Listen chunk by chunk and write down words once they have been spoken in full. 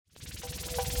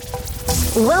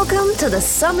Welcome to the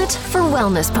Summit for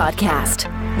Wellness podcast,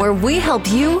 where we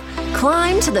help you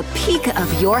climb to the peak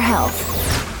of your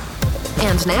health.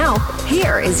 And now,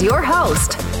 here is your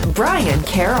host, Brian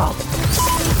Carroll.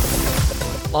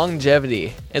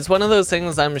 Longevity. It's one of those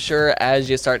things I'm sure as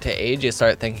you start to age, you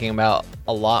start thinking about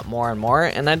a lot more and more.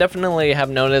 And I definitely have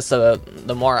noticed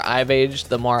the more I've aged,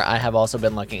 the more I have also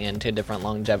been looking into different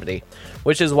longevity,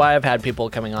 which is why I've had people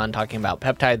coming on talking about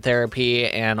peptide therapy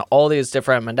and all these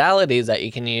different modalities that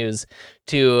you can use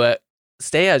to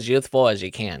stay as youthful as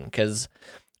you can. Because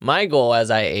my goal as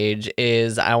I age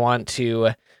is I want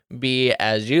to be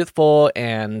as youthful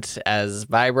and as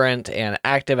vibrant and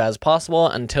active as possible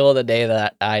until the day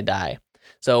that I die.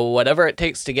 So whatever it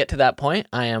takes to get to that point,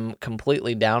 I am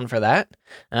completely down for that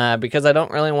because I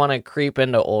don't really want to creep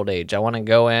into old age. I want to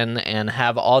go in and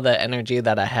have all the energy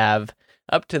that I have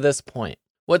up to this point.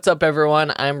 What's up,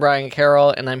 everyone? I'm Brian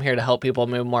Carroll, and I'm here to help people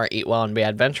move more, eat well, and be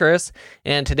adventurous.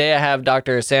 And today I have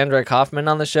Dr. Sandra Kaufman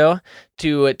on the show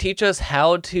to teach us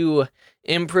how to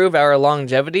improve our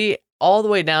longevity all the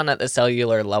way down at the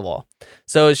cellular level.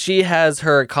 So she has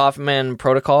her Kaufman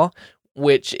protocol,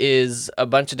 which is a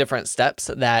bunch of different steps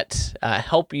that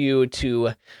help you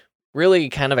to really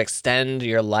kind of extend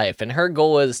your life. And her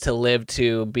goal is to live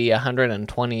to be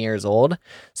 120 years old.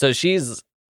 So she's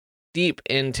deep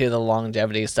into the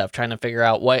longevity stuff, trying to figure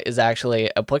out what is actually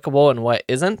applicable and what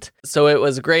isn't. So it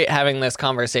was great having this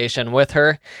conversation with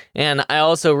her. And I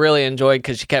also really enjoyed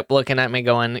because she kept looking at me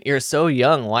going, "You're so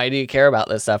young. Why do you care about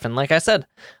this stuff?" And like I said,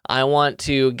 I want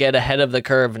to get ahead of the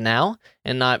curve now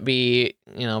and not be,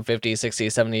 50, 60,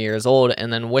 70 years old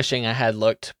and then wishing I had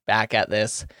looked back at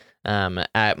this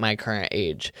at my current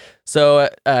age. So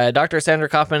Dr. Sandra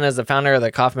Kaufman is the founder of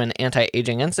the Kaufman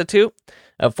Anti-Aging Institute,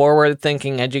 a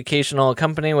forward-thinking educational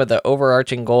company with the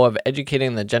overarching goal of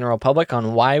educating the general public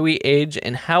on why we age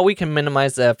and how we can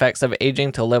minimize the effects of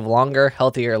aging to live longer,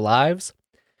 healthier lives.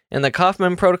 And the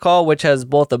Kaufman Protocol, which has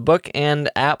both a book and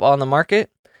app on the market,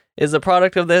 is a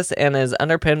product of this and is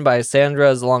underpinned by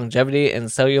Sandra's longevity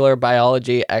and cellular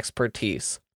biology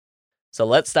expertise. So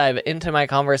let's dive into my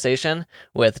conversation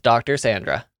with Dr.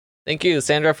 Sandra. Thank you,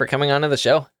 Sandra, for coming on to the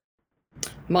show.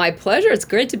 My pleasure. It's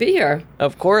great to be here.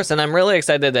 Of course, and I'm really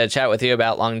excited to chat with you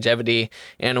about longevity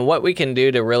and what we can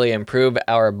do to really improve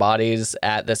our bodies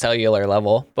at the cellular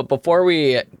level. But before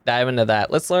we dive into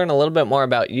that, let's learn a little bit more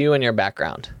about you and your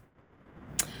background.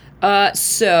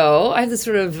 So I have this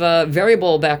sort of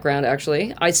variable background,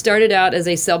 actually. I started out as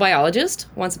a cell biologist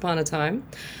once upon a time.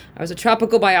 I was a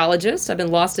tropical biologist. I've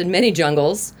been lost in many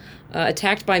jungles,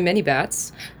 attacked by many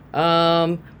bats.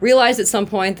 Realized at some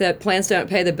point that plants don't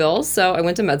pay the bills, so I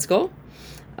went to med school.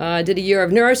 I did a year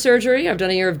of neurosurgery. I've done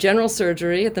a year of general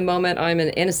surgery. At the moment, I'm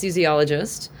an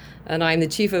anesthesiologist, and I'm the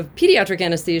chief of pediatric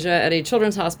anesthesia at a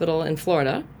children's hospital in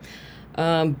Florida.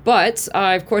 But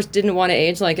I, of course, didn't want to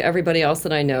age like everybody else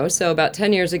that I know. So about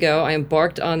 10 years ago, I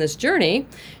embarked on this journey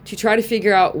to try to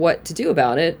figure out what to do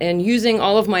about it. And using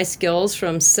all of my skills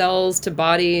from cells to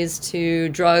bodies to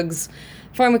drugs,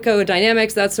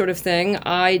 pharmacodynamics, that sort of thing,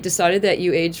 I decided that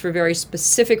you age for very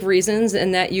specific reasons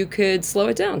and that you could slow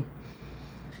it down.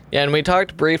 Yeah, and we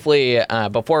talked briefly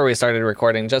before we started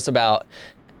recording just about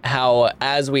how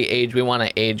as we age, we want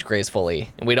to age gracefully.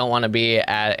 We don't want to be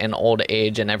at an old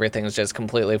age and everything's just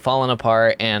completely falling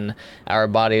apart and our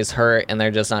bodies hurt and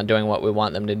they're just not doing what we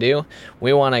want them to do.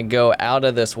 We want to go out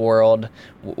of this world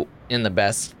in the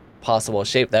best possible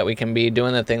shape that we can be,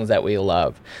 doing the things that we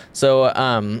love.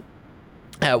 So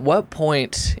at what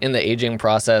point in the aging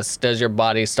process does your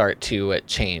body start to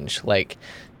change? Like,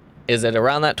 is it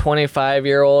around that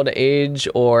 25-year-old age,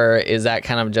 or is that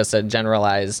kind of just a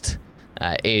generalized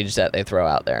age that they throw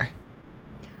out there?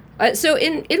 So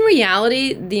in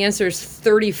reality, the answer is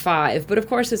 35, but of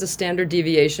course there's a standard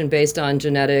deviation based on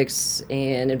genetics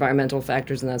and environmental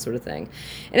factors and that sort of thing.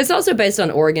 And it's also based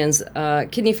on organs.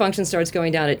 Kidney function starts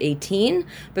going down at 18,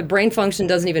 but brain function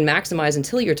doesn't even maximize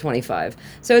until you're 25.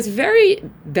 So it's very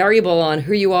variable on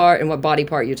who you are and what body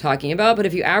part you're talking about, but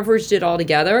if you averaged it all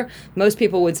together, most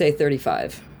people would say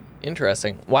 35.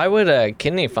 Interesting. Why would a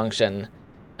kidney function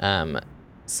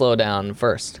slow down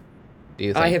first?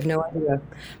 I have no idea.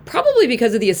 Probably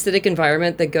because of the acidic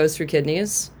environment that goes through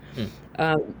kidneys.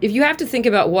 If you have to think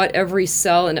about what every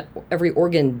cell and every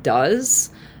organ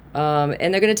does,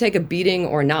 and they're going to take a beating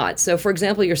or not. So, for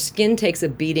example, your skin takes a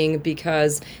beating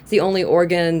because it's the only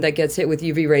organ that gets hit with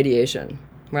UV radiation.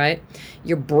 right?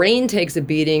 Your brain takes a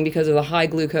beating because of the high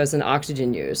glucose and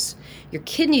oxygen use. Your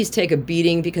kidneys take a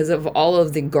beating because of all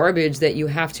of the garbage that you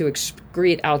have to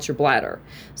excrete out your bladder.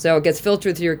 So it gets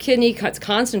filtered through your kidney, it's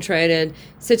concentrated,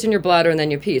 sits in your bladder, and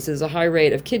then you pee. So there's a high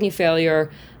rate of kidney failure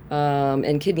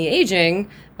and kidney aging.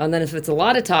 And then if it's a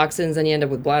lot of toxins, then you end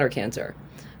up with bladder cancer.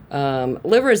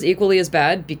 Liver is equally as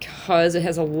bad because it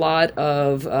has a lot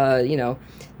of,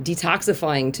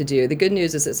 detoxifying to do. The good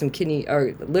news is that some kidney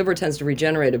or liver tends to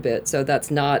regenerate a bit, so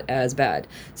that's not as bad.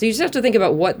 So you just have to think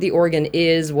about what the organ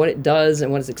is, what it does,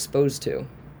 and what it's exposed to.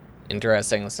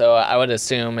 Interesting. So I would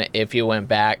assume if you went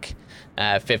back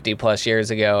 50 plus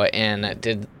years ago and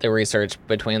did the research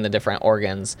between the different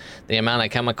organs, the amount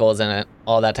of chemicals in it,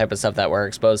 all that type of stuff that we're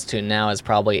exposed to now is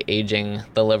probably aging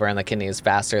the liver and the kidneys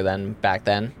faster than back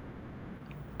then.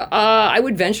 I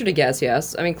would venture to guess,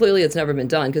 yes. I mean, clearly it's never been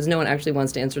done because no one actually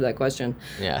wants to answer that question.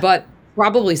 Yeah. But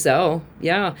probably so.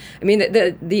 Yeah. I mean,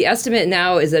 the estimate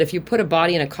now is that if you put a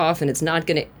body in a coffin, it's not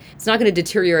gonna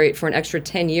deteriorate for an extra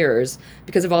 10 years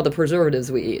because of all the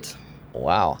preservatives we eat.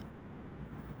 Wow.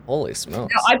 Holy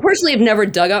smokes. Now, I personally have never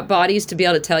dug up bodies to be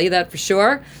able to tell you that for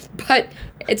sure, but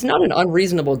it's not an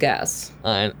unreasonable guess.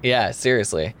 Yeah,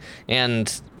 seriously.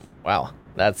 And wow,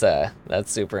 that's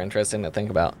super interesting to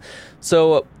think about.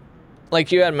 So,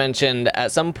 like you had mentioned,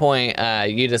 at some point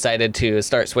you decided to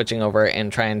start switching over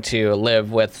and trying to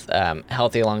live with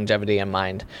healthy longevity in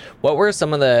mind. What were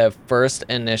some of the first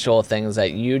initial things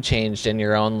that you changed in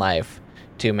your own life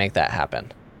to make that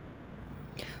happen?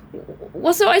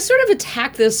 Well, so I sort of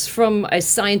attack this from a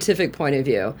scientific point of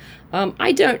view.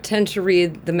 I don't tend to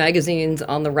read the magazines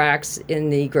on the racks in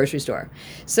the grocery store.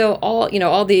 So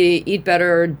all the eat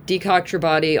better, decoct your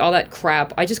body, all that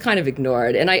crap, I just kind of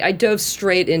ignored. And I dove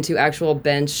straight into actual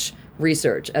bench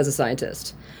research as a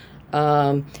scientist.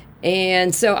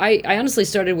 And so I honestly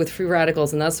started with free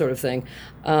radicals and that sort of thing.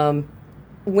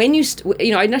 When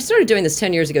I started doing this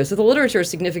 10 years ago, so the literature is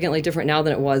significantly different now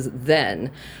than it was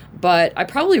then. But I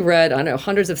probably read,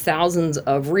 hundreds of thousands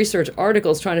of research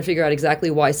articles trying to figure out exactly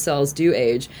why cells do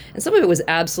age. And some of it was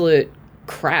absolute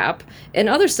crap, and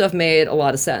other stuff made a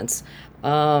lot of sense.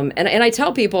 And I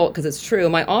tell people, because it's true,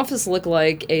 my office looked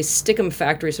like a Stickum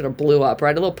factory sort of blew up,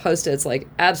 right? A little Post-its like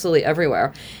absolutely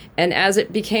everywhere. And as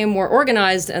it became more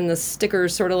organized and the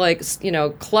stickers sort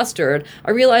of clustered,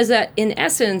 I realized that in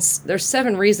essence, there's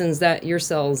 7 reasons that your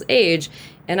cells age.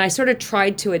 And I sort of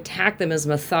tried to attack them as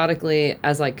methodically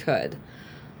as I could.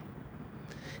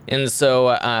 And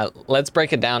so let's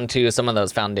break it down to some of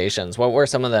those foundations. What were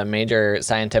some of the major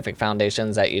scientific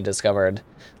foundations that you discovered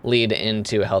lead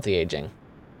into healthy aging?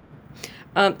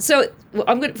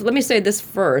 Let me say this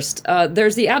first.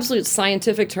 There's the absolute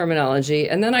scientific terminology,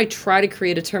 and then I try to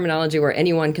create a terminology where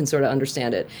anyone can sort of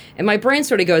understand it. And my brain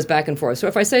sort of goes back and forth. So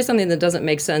if I say something that doesn't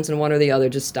make sense in one or the other,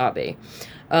 just stop me.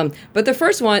 But the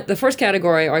first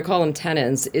category, or I call them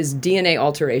tenets, is DNA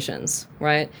alterations,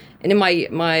 right? And in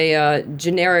my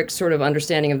generic sort of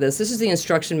understanding of this is the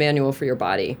instruction manual for your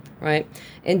body, right?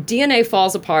 And DNA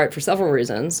falls apart for several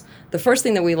reasons. The first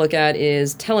thing that we look at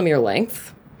is telomere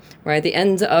length, right? The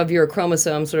ends of your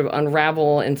chromosomes sort of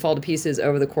unravel and fall to pieces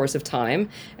over the course of time.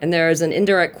 And there's an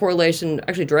direct correlation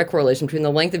between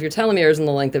the length of your telomeres and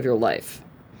the length of your life.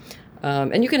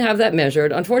 And you can have that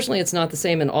measured. Unfortunately, it's not the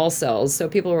same in all cells. So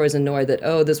people are always annoyed that,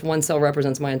 this one cell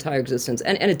represents my entire existence.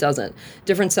 And it doesn't.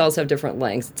 Different cells have different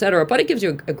lengths, et cetera. But it gives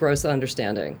you a gross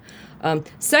understanding.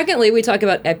 Secondly, we talk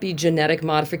about epigenetic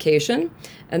modification.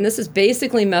 And this is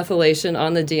basically methylation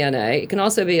on the DNA. It can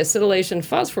also be acetylation,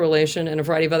 phosphorylation, and a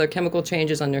variety of other chemical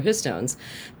changes on your histones.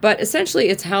 But essentially,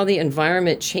 it's how the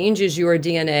environment changes your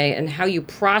DNA and how you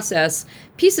process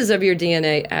pieces of your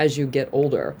DNA as you get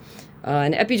older.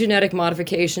 And epigenetic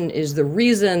modification is the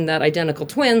reason that identical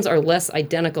twins are less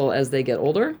identical as they get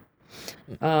older.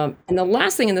 And the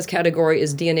last thing in this category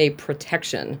is DNA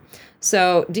protection.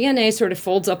 So DNA sort of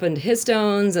folds up into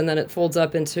histones, and then it folds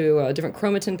up into different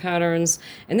chromatin patterns,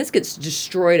 and this gets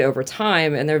destroyed over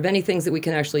time, and there are many things that we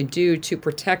can actually do to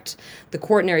protect the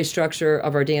quaternary structure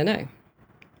of our DNA.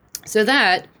 So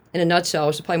that, in a nutshell,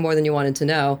 which is probably more than you wanted to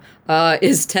know,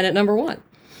 is tenet number 1.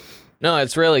 No,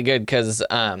 it's really good because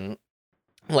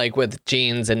like with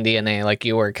genes and DNA, like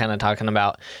you were kind of talking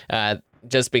about,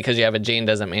 just because you have a gene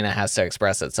doesn't mean it has to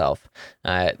express itself.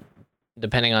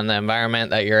 Depending on the environment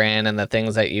that you're in and the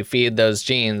things that you feed those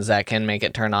genes, that can make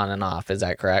it turn on and off. Is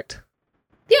that correct?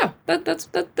 Yeah, that's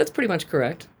pretty much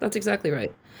correct. That's exactly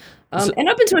right. And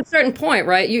up until a certain point,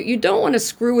 right, you don't want to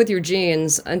screw with your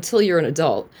genes until you're an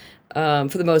adult,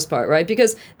 for the most part, right?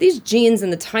 Because these genes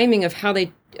and the timing of how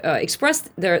they express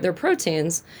their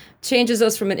proteins changes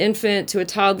us from an infant to a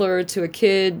toddler to a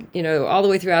kid, all the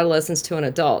way through adolescence to an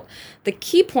adult. The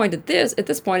key point at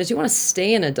this point is you want to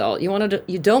stay an adult. You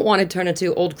don't want to turn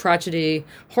into old crotchety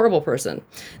horrible person.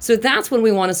 So that's when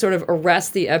we want to sort of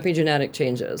arrest the epigenetic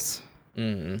changes.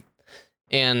 Mm-hmm.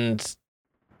 And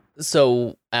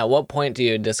So at what point do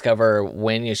you discover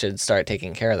when you should start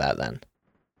taking care of that then?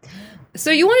 So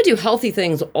you want to do healthy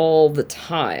things all the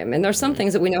time. And there's some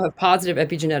things that we know have positive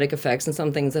epigenetic effects and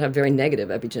some things that have very negative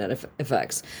epigenetic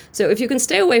effects. So if you can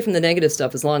stay away from the negative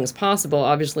stuff as long as possible,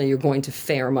 obviously you're going to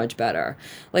fare much better.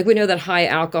 Like we know that high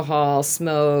alcohol,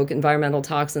 smoke, environmental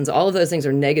toxins, all of those things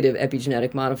are negative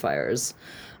epigenetic modifiers.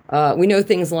 We know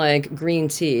things like green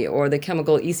tea or the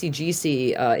chemical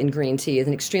ECGC in green tea is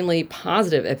an extremely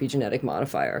positive epigenetic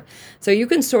modifier. So you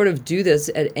can sort of do this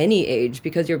at any age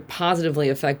because you're positively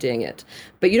affecting it.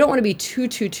 But you don't want to be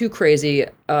too crazy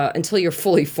until you're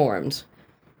fully formed.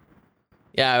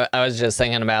 Yeah, I was just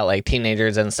thinking about like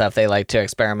teenagers and stuff. They like to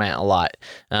experiment a lot.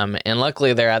 And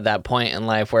luckily they're at that point in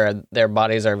life where their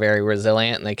bodies are very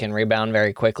resilient and they can rebound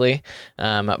very quickly.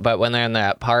 But when they're in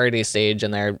that party stage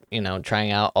and they're,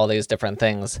 trying out all these different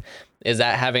things, is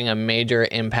that having a major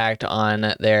impact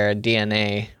on their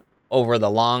DNA over the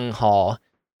long haul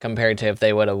compared to if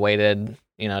they would have waited,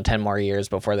 10 more years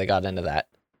before they got into that?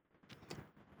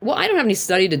 Well, I don't have any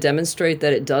study to demonstrate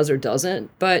that it does or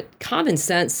doesn't, but common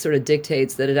sense sort of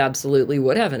dictates that it absolutely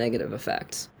would have a negative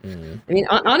effect. Mm-hmm. I mean,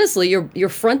 honestly, your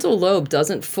frontal lobe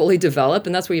doesn't fully develop,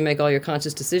 and that's where you make all your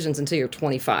conscious decisions until you're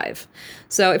 25.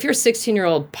 So if you're a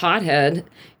 16-year-old pothead,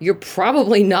 you're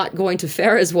probably not going to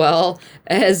fare as well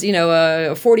as, a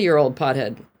 40-year-old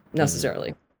pothead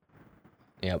necessarily.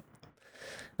 Mm-hmm.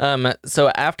 Yep. So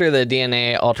after the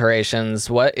DNA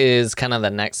alterations, what is kind of the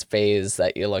next phase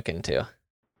that you look into?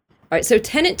 All right, so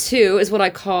tenet 2 is what I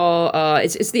call,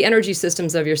 it's the energy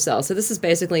systems of your cell. So this is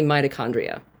basically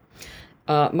mitochondria.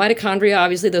 Mitochondria,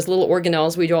 obviously, those little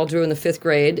organelles we all drew in the 5th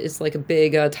grade. It's like a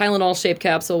big Tylenol-shaped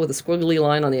capsule with a squiggly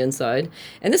line on the inside.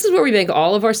 And this is where we make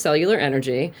all of our cellular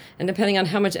energy. And depending on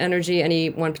how much energy any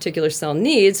one particular cell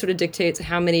needs, sort of dictates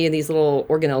how many of these little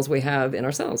organelles we have in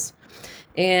our cells.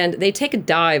 And they take a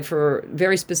dive for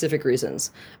very specific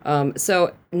reasons.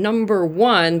 So number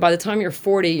one, by the time you're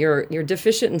 40, you're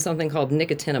deficient in something called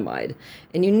nicotinamide.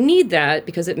 And you need that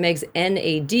because it makes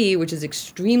NAD, which is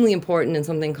extremely important in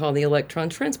something called the electron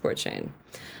transport chain.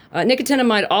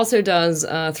 Nicotinamide also does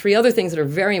 3 other things that are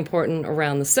very important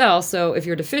around the cell. So if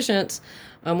you're deficient,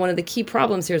 one of the key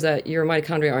problems here is that your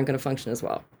mitochondria aren't going to function as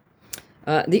well.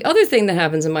 The other thing that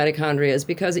happens in mitochondria is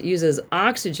because it uses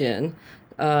oxygen,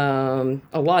 a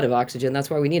lot of oxygen.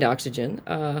 That's why we need oxygen.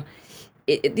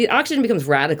 The oxygen becomes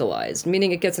radicalized,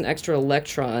 meaning it gets an extra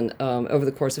electron over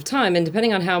the course of time. And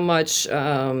depending on how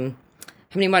many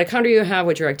mitochondria you have,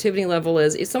 what your activity level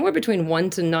is, it's somewhere between 1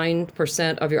 to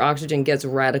 9% of your oxygen gets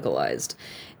radicalized.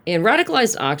 And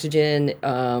radicalized oxygen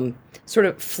sort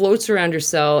of floats around your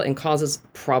cell and causes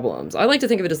problems. I like to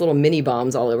think of it as little mini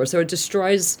bombs all over. So it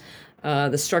destroys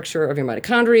the structure of your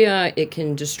mitochondria. It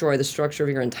can destroy the structure of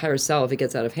your entire cell if it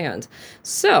gets out of hand.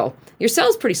 So your cell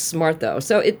is pretty smart, though.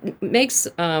 So it makes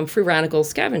free radical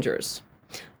scavengers.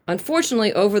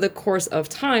 Unfortunately, over the course of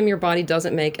time, your body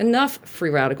doesn't make enough free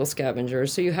radical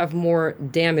scavengers, so you have more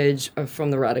damage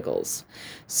from the radicals.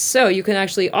 So you can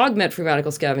actually augment free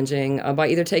radical scavenging by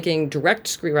either taking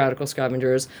direct free radical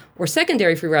scavengers or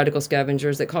secondary free radical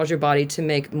scavengers that cause your body to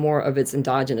make more of its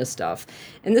endogenous stuff.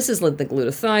 And this is like the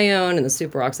glutathione and the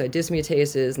superoxide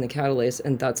dismutases and the catalase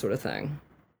and that sort of thing.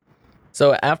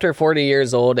 So after 40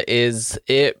 years old, is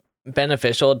it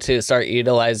beneficial to start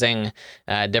utilizing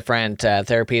different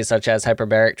therapies such as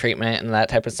hyperbaric treatment and that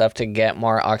type of stuff to get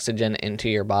more oxygen into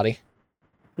your body?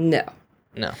 No.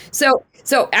 So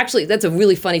actually, that's a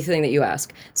really funny thing that you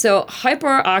ask. So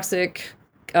hyperoxic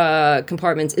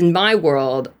compartments in my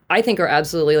world, I think are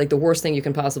absolutely like the worst thing you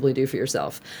can possibly do for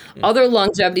yourself. Other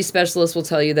longevity specialists will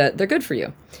tell you that they're good for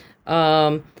you.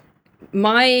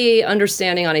 My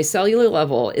understanding on a cellular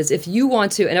level is if you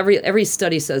want to, and every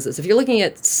study says this, if you're looking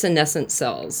at senescent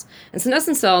cells, and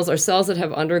senescent cells are cells that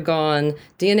have undergone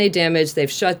DNA damage,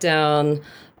 they've shut down,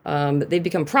 they've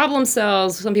become problem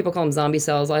cells. Some people call them zombie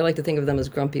cells. I like to think of them as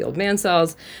grumpy old man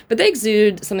cells. But they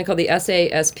exude something called the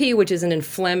SASP, which is an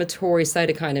inflammatory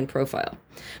cytokine in profile.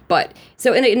 But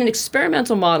so in an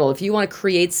experimental model, if you want to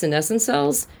create senescent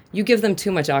cells, you give them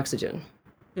too much oxygen.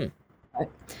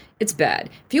 It's bad.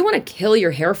 If you want to kill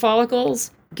your hair follicles,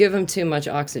 give them too much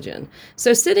oxygen.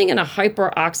 So sitting in a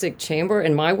hyperoxic chamber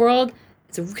in my world,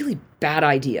 it's a really bad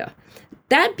idea.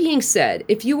 That being said,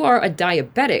 if you are a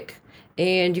diabetic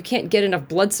and you can't get enough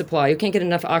blood supply, you can't get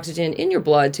enough oxygen in your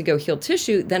blood to go heal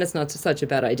tissue, then it's not such a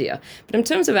bad idea. But in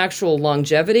terms of actual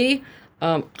longevity,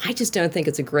 I just don't think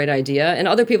it's a great idea. And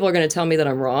other people are going to tell me that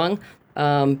I'm wrong.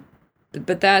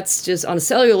 But that's just on a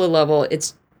cellular level,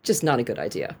 it's just not a good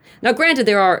idea. Now, granted,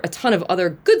 there are a ton of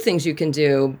other good things you can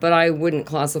do, but I wouldn't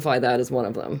classify that as one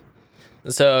of them.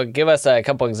 So give us a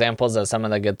couple examples of some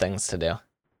of the good things to do. All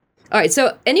right,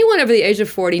 so anyone over the age of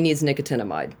 40 needs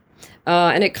nicotinamide.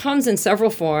 And it comes in several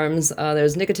forms.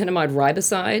 There's nicotinamide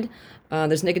riboside.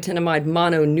 There's nicotinamide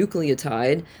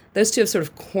mononucleotide. Those two have sort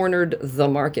of cornered the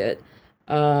market.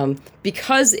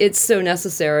 Because it's so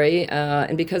necessary,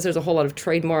 and because there's a whole lot of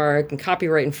trademark and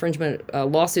copyright infringement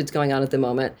lawsuits going on at the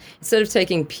moment, instead of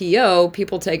taking PO,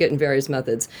 people take it in various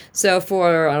methods. So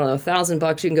for, I don't know,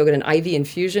 $1,000, you can go get an IV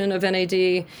infusion of NAD.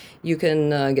 You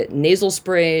can get nasal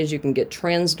sprays. You can get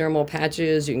transdermal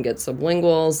patches. You can get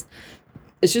sublinguals.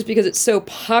 It's just because it's so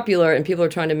popular and people are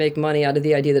trying to make money out of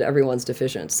the idea that everyone's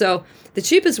deficient. So the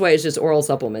cheapest way is just oral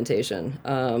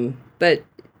supplementation. But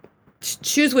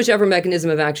choose whichever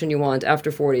mechanism of action you want.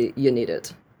 After 40, you need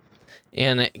it.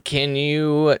 And can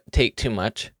you take too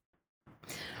much?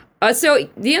 So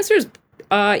the answer is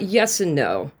yes and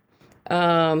no.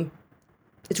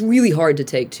 It's really hard to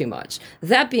take too much.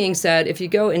 That being said, if you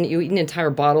go and you eat an entire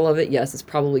bottle of it, yes, it's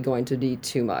probably going to be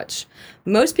too much.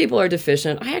 Most people are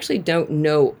deficient. I actually don't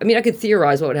know. I mean, I could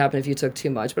theorize what would happen if you took too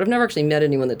much, but I've never actually met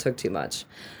anyone that took too much.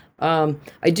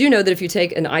 I do know that if you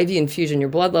take an IV infusion, your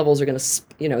blood levels are going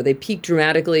to, they peak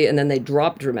dramatically and then they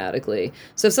drop dramatically.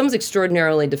 So if someone's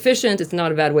extraordinarily deficient, it's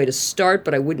not a bad way to start,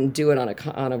 but I wouldn't do it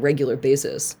on a regular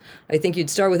basis. I think you'd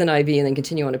start with an IV and then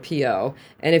continue on a PO.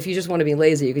 And if you just want to be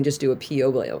lazy, you can just do a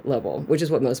PO level, which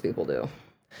is what most people do.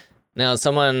 Now,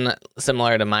 someone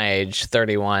similar to my age,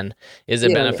 31, is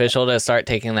it beneficial to start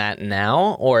taking that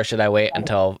now, or should I wait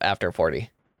until after 40?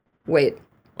 Wait.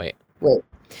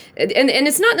 And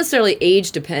it's not necessarily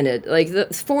age dependent. Like the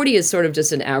 40 is sort of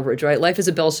just an average, right? Life is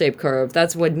a bell-shaped curve.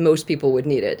 That's when most people would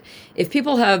need it. If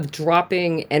people have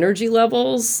dropping energy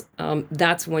levels,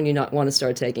 that's when you not want to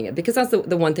start taking it, because that's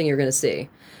the one thing you're going to see.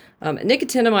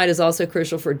 Nicotinamide is also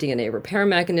crucial for DNA repair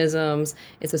mechanisms.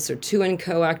 It's a sirtuin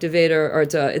coactivator, or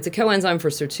it's a coenzyme for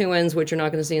sirtuins, which you're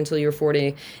not going to see until you're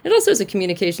 40. It also is a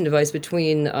communication device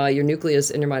between your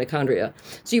nucleus and your mitochondria.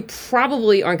 So you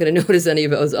probably aren't going to notice any of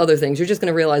those other things. You're just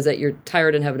going to realize that you're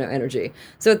tired and have no energy.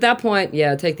 So at that point,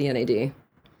 yeah, take the NAD.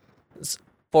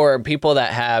 For people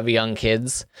that have young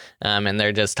kids and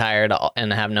they're just tired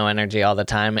and have no energy all the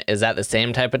time, is that the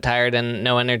same type of tired and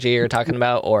no energy you're talking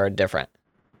about, or different?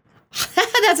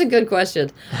 That's a good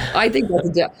question. I think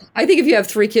if you have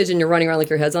 3 kids and you're running around like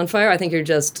your head's on fire, I think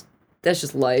that's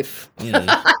just life.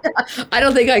 I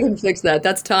don't think I can fix that.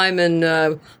 That's time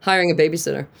and hiring a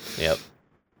babysitter. Yep.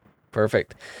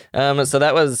 Perfect. So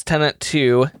that was tenet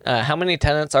 2. How many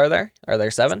tenets are there? Are there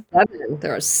 7? 7.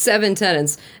 There are 7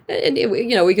 tenets. And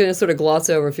we can sort of gloss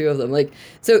over a few of them.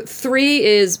 So 3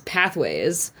 is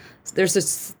pathways. There's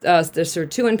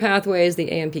sirtuin pathways,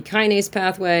 the AMP kinase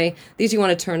pathway. These you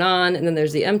want to turn on, and then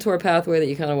there's the mTOR pathway that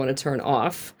you kind of want to turn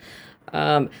off.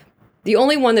 The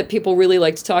only one that people really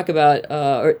like to talk about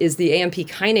is the AMP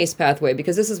kinase pathway,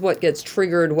 because this is what gets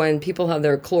triggered when people have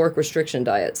their caloric restriction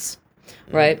diets,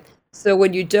 right? So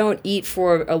when you don't eat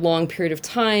for a long period of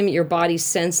time, your body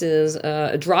senses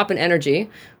a drop in energy,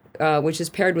 which is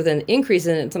paired with an increase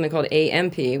in something called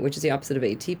AMP, which is the opposite of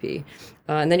ATP.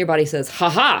 And then your body says,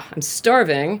 ha, I'm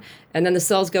starving. And then the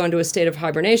cells go into a state of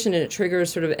hibernation, and it triggers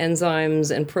sort of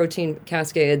enzymes and protein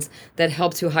cascades that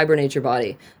help to hibernate your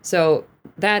body. So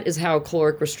that is how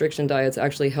caloric restriction diets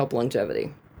actually help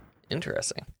longevity.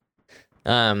 Interesting.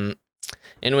 And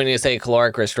when you say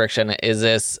caloric restriction, is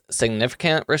this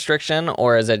significant restriction,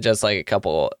 or is it just like a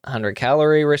couple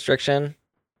 100-calorie restriction?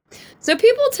 So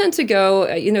people tend to go,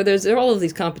 there are all of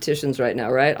these competitions right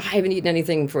now, right? I haven't eaten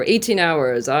anything for 18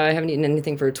 hours. I haven't eaten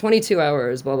anything for 22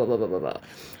 hours, blah, blah, blah, blah, blah, blah.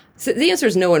 So the answer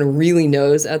is no one really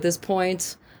knows at this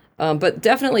point. But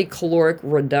definitely caloric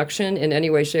reduction in any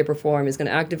way, shape, or form is going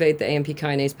to activate the AMP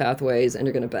kinase pathways, and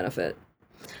you're going to benefit.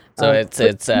 So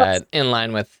it's in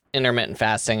line with intermittent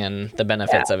fasting and the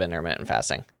benefits of intermittent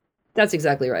fasting. That's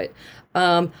exactly right.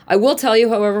 I will tell you,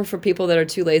 however, for people that are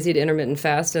too lazy to intermittent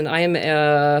fast, and I am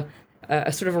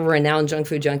a sort of a renowned junk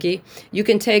food junkie, you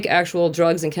can take actual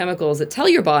drugs and chemicals that tell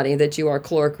your body that you are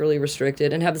calorically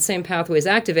restricted and have the same pathways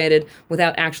activated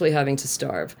without actually having to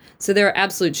starve. So there are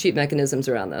absolute cheat mechanisms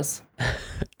around this.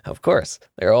 Of course.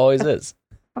 There always is.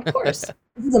 Of course.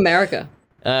 This is America.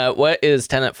 What is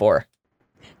tenet 4?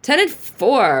 Tenet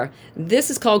 4, this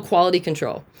is called quality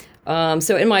control.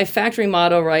 So in my factory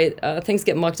model, right, things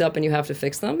get mucked up and you have to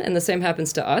fix them. And the same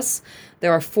happens to us.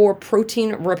 There are 4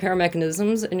 protein repair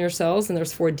mechanisms in your cells, and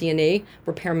there's 4 DNA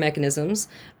repair mechanisms.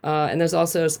 And there's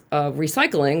also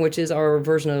recycling, which is our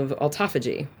version of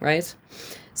autophagy, right?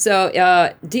 So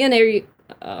DNA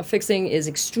fixing is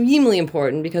extremely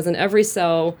important, because in every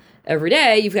cell, every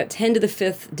day, you've got 10 to the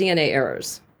 5th DNA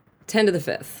errors. 10 to the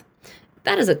 5th.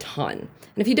 That is a ton.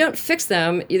 And if you don't fix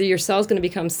them, either your cell's going to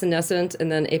become senescent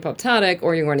and then apoptotic,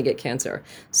 or you're going to get cancer.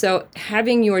 So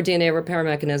having your DNA repair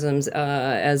mechanisms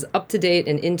as up-to-date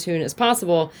and in tune as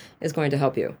possible is going to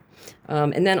help you.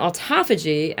 And then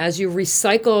autophagy, as you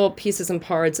recycle pieces and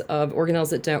parts of organelles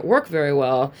that don't work very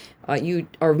well, you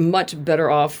are much better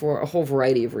off for a whole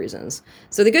variety of reasons.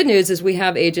 So the good news is we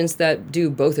have agents that do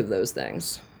both of those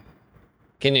things.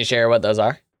 Can you share what those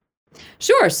are?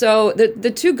 Sure. So the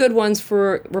two good ones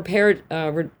for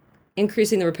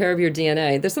increasing the repair of your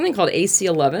DNA, there's something called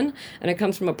AC11, and it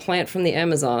comes from a plant from the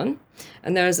Amazon.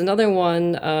 And there's another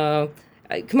one,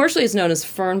 commercially it's known as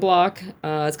fern block.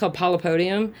 It's called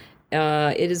Polypodium.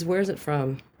 Where is it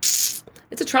from?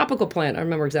 It's a tropical plant. I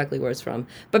remember exactly where it's from.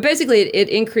 But basically it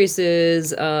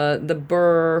increases the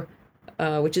Burr,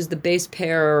 which is the base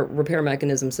pair repair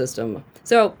mechanism system.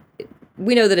 So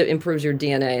we know that it improves your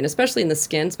DNA, and especially in the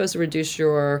skin, it's supposed to reduce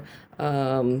your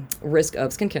risk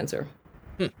of skin cancer.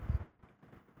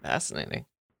 Fascinating.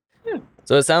 Yeah.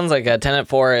 So it sounds like Tenet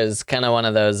 4 is kind of one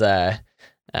of those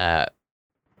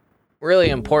really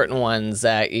important ones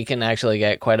that you can actually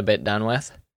get quite a bit done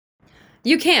with.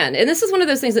 You can, and this is one of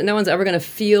those things that no one's ever going to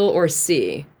feel or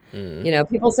see. You know,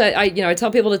 people say, I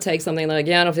tell people to take something, they're like,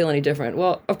 yeah, I don't feel any different.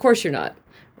 Well, of course you're not.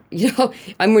 You know,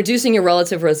 I'm reducing your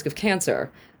relative risk of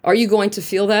cancer. Are you going to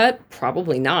feel that?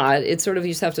 Probably not. It's sort of,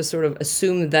 you just have to sort of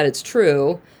assume that it's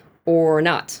true or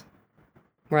not.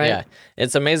 Right? Yeah.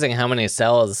 It's amazing how many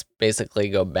cells basically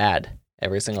go bad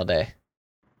every single day.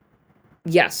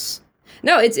 Yes.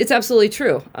 No, it's absolutely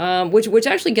true. Which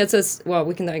actually gets us, well,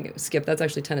 we can skip, that's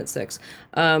actually Tenet 6.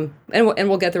 And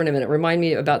we'll get there in a minute. Remind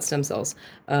me about stem cells.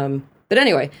 But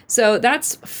anyway, so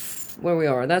that's where we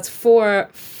are. That's 4.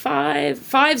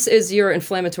 5 is your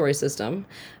inflammatory system.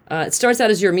 It starts out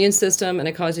as your immune system, and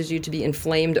it causes you to be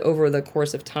inflamed over the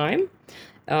course of time.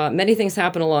 Many things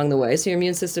happen along the way, so your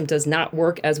immune system does not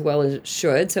work as well as it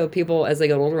should. So people, as they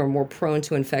get older, are more prone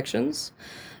to infections.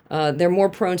 They're more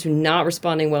prone to not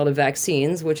responding well to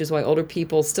vaccines, which is why older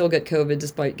people still get COVID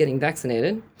despite getting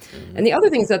vaccinated. And the other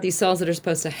thing is that these cells that are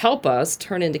supposed to help us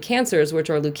turn into cancers, which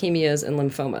are leukemias and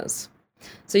lymphomas.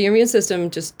 So your immune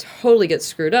system just totally gets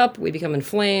screwed up. We become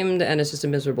inflamed, and it's just a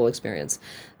miserable experience.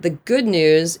 The good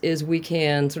news is we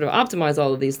can sort of optimize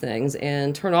all of these things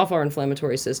and turn off our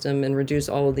inflammatory system and reduce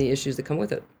all of the issues that come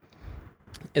with it.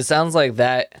 It sounds like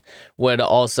that would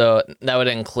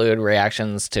include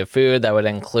reactions to food, that would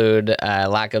include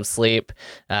lack of sleep,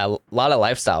 a lot of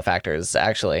lifestyle factors,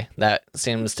 actually, that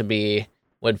seems to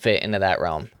would fit into that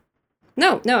realm.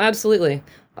 No, absolutely.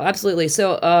 Absolutely.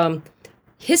 So,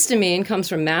 histamine comes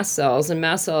from mast cells, and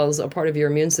mast cells are part of your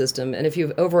immune system. And if you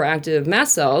have overactive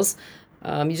mast cells,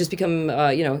 you just become,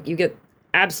 you get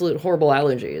absolute horrible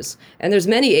allergies. And there's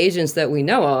many agents that we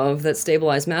know of that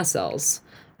stabilize mast cells.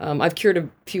 I've cured a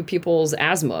few people's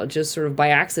asthma just sort of by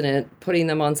accident, putting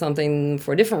them on something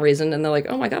for a different reason, and they're like,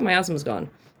 oh my God, my asthma's gone.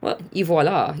 Well, y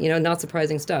voila, not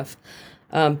surprising stuff.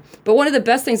 But one of the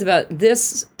best things about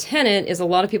this Tenet is a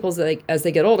lot of people, as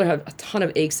they get older, have a ton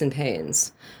of aches and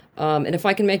pains. And if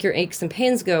I can make your aches and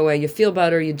pains go away, you feel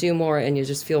better, you do more, and you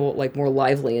just feel like more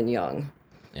lively and young.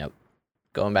 Yep.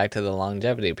 Going back to the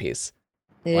longevity piece.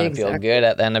 Exactly. Want to feel good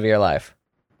at the end of your life.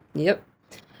 Yep.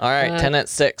 All right, Tenet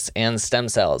 6 and stem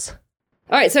cells.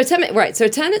 All right, so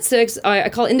Tenet 6, I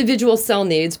call individual cell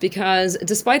needs because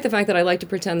despite the fact that I like to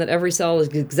pretend that every cell is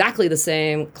exactly the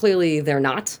same, clearly they're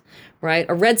not, right?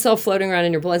 A red cell floating around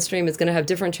in your bloodstream is going to have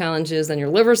different challenges than your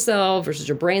liver cell versus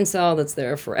your brain cell that's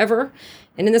there forever.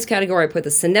 And in this category, I put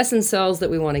the senescent cells that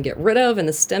we want to get rid of and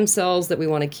the stem cells that we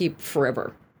want to keep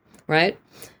forever, right?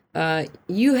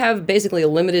 You have basically a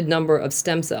limited number of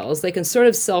stem cells. They can sort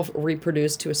of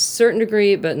self-reproduce to a certain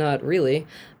degree, but not really.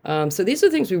 So these are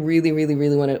things we really, really,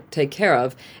 really want to take care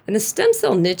of. And the stem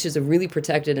cell niche is a really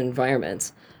protected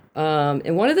environment.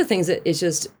 And one of the things that it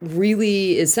just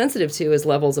really is sensitive to is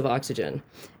levels of oxygen.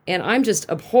 And I'm just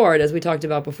abhorred, as we talked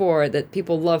about before, that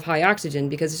people love high oxygen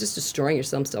because it's just destroying your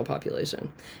stem cell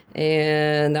population.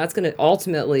 And that's going to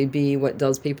ultimately be what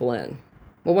does people in.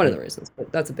 Well, one of the reasons,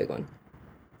 but that's a big one.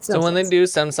 So when they do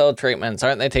stem cell treatments,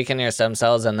 aren't they taking your stem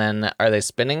cells and then are they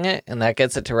spinning it and that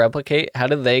gets it to replicate? How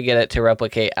do they get it to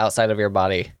replicate outside of your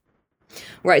body?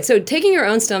 Right. So taking your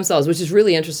own stem cells, which is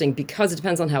really interesting because it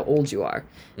depends on how old you are.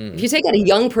 If you take out a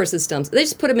young person's stem cells, they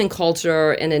just put them in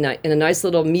culture and in a nice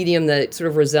little medium that sort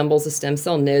of resembles a stem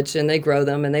cell niche, and they grow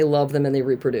them and they love them and they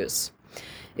reproduce.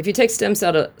 If you take stem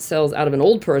cells out of an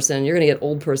old person, you're going to get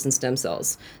old person stem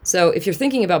cells. So if you're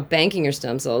thinking about banking your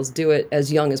stem cells, do it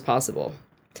as young as possible.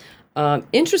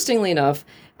 Interestingly enough,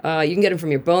 you can get them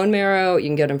from your bone marrow, you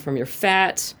can get them from your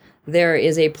fat. There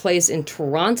is a place in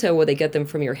Toronto where they get them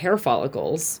from your hair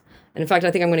follicles. And in fact,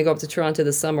 I think I'm going to go up to Toronto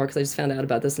this summer because I just found out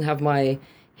about this and have my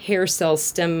hair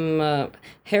follicle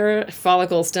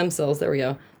stem cells, there we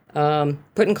go,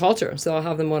 put in culture. So I'll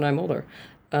have them when I'm older.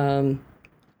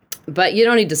 But you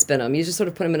don't need to spin them. You just sort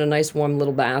of put them in a nice warm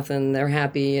little bath and they're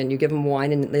happy, and you give them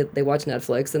wine and they watch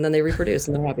Netflix, and then they reproduce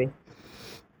and they're happy.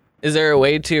 Is there a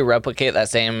way to replicate that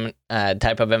same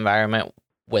type of environment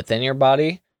within your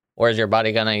body? Or is your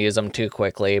body going to use them too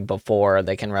quickly before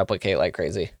they can replicate like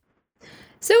crazy?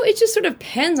 So it just sort of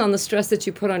depends on the stress that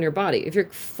you put on your body. If you're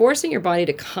forcing your body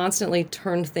to constantly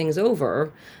turn things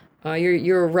over,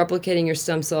 you're replicating your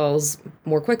stem cells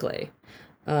more quickly.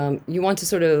 You want to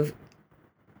sort of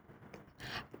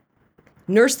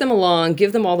nurse them along,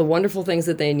 give them all the wonderful things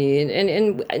that they need.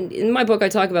 And in my book, I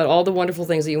talk about all the wonderful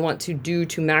things that you want to do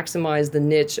to maximize the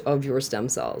niche of your stem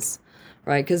cells,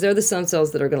 right? Because they're the stem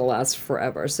cells that are going to last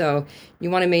forever. So you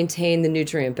want to maintain the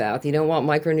nutrient bath. You don't want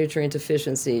micronutrient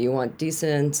deficiency. You want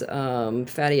decent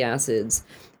fatty acids.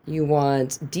 You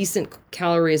want decent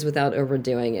calories without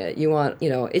overdoing it. You want,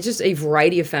 it's just a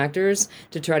variety of factors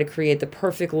to try to create the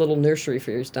perfect little nursery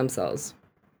for your stem cells.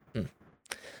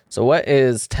 So what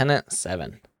is Tenet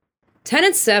 7?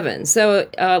 Tenet 7. So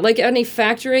like any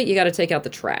factory, you got to take out the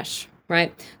trash,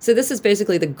 right? So this is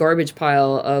basically the garbage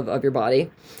pile of your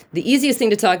body. The easiest thing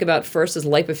to talk about first is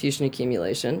lipofuscin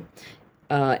accumulation.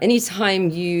 Anytime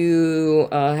you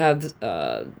have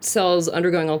cells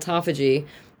undergoing autophagy,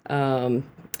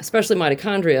 especially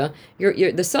mitochondria,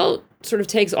 the cell sort of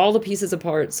takes all the pieces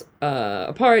apart,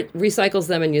 recycles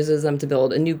them, and uses them to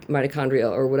build a new mitochondria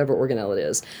or whatever organelle it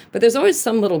is. But there's always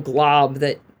some little glob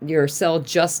that your cell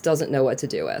just doesn't know what to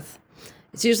do with.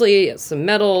 It's usually some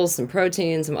metals, some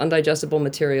proteins, some undigestible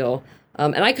material.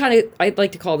 And I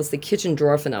like to call this the kitchen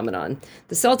drawer phenomenon.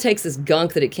 The cell takes this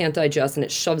gunk that it can't digest and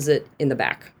it shoves it in the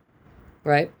back,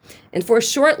 right? And for a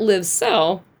short-lived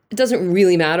cell, it doesn't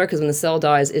really matter because when the cell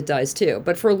dies, it dies too.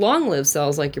 But for long-lived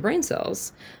cells like your brain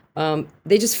cells,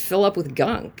 they just fill up with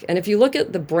gunk. And if you look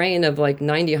at the brain of like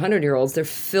 90, 100-year-olds, they're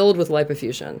filled with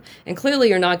lipofuscin. And clearly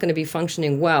you're not going to be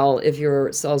functioning well if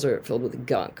your cells are filled with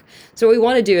gunk. So what we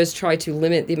want to do is try to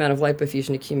limit the amount of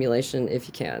lipofuscin accumulation if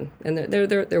you can. And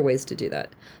there are ways to do that.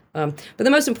 But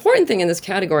the most important thing in this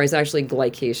category is actually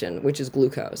glycation, which is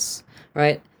glucose,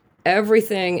 right?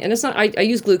 Everything, and it's not, I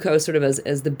use glucose sort of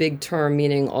as the big term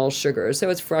meaning all sugars. So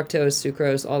it's fructose,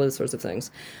 sucrose, all those sorts of things.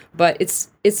 But it's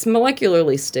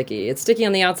molecularly sticky. It's sticky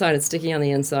on the outside, it's sticky on the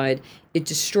inside. It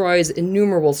destroys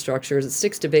innumerable structures. It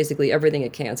sticks to basically everything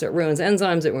it can. So it ruins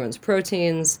enzymes, it ruins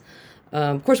proteins.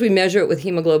 Of course, we measure it with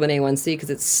hemoglobin A1C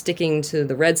because it's sticking to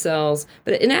the red cells.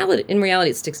 But in reality,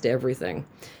 it sticks to everything.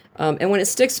 And when it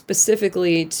sticks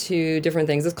specifically to different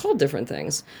things, it's called different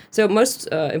things. So most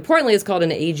importantly, it's called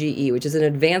an AGE, which is an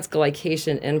advanced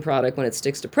glycation end product when it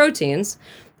sticks to proteins.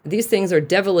 These things are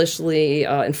devilishly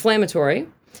inflammatory,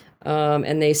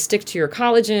 and they stick to your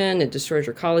collagen. It destroys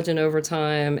your collagen over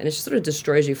time, and it just sort of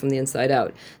destroys you from the inside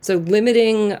out. So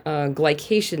limiting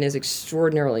glycation is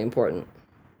extraordinarily important.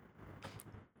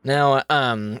 Now,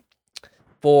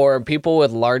 for people with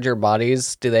larger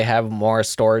bodies, do they have more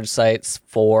storage sites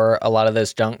for a lot of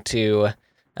this junk to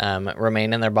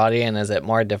remain in their body? And is it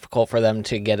more difficult for them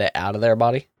to get it out of their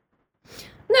body?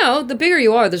 No, the bigger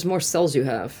you are, there's more cells you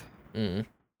have.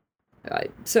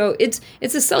 So it's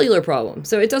a cellular problem.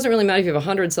 So it doesn't really matter if you have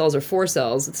 100 cells or 4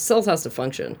 cells. The cells has to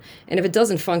function. And if it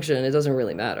doesn't function, it doesn't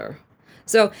really matter.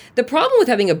 So the problem with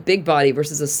having a big body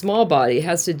versus a small body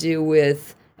has to do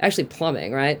with actually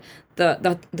plumbing, right?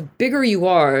 The bigger you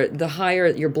are, the higher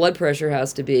your blood pressure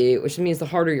has to be, which means the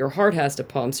harder your heart has to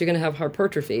pump. So you're going to have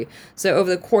hypertrophy. So over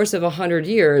the course of 100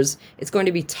 years, it's going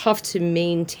to be tough to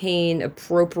maintain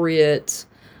appropriate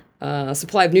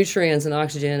supply of nutrients and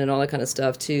oxygen and all that kind of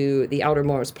stuff to the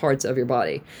outermost parts of your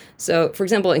body. So, for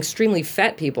example, extremely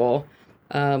fat people,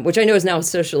 which I know is now a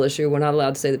social issue. We're not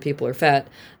allowed to say that people are fat.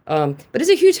 But it's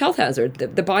a huge health hazard.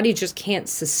 The body just can't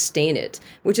sustain it,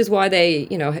 which is why they,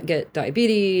 get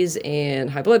diabetes and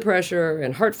high blood pressure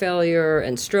and heart failure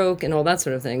and stroke and all that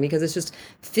sort of thing, because it's just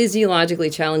physiologically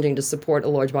challenging to support a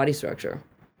large body structure.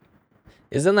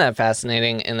 Isn't that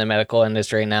fascinating? In the medical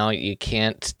industry now, you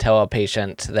can't tell a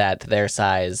patient that their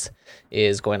size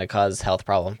is going to cause health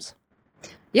problems.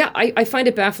 Yeah, I find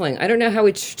it baffling. I don't know how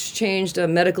we changed a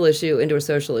medical issue into a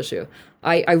social issue.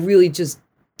 I really just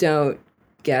don't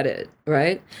get it,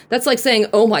 right? That's like saying,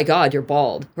 oh my God, you're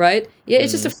bald, right? Yeah,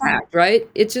 it's just a fact, right?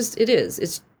 It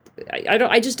is.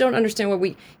 I just don't understand why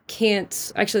we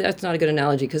can't. Actually, that's not a good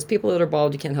analogy, because people that are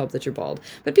bald, you can't help that you're bald.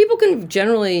 But people can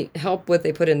generally help what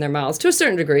they put in their mouths to a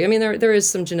certain degree. I mean, there is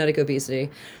some genetic obesity.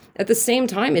 At the same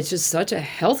time, it's just such a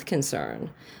health concern.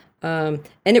 And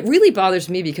it really bothers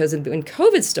me because when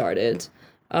COVID started,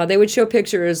 they would show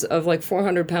pictures of like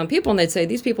 400-pound people, and they'd say,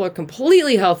 these people are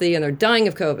completely healthy and they're dying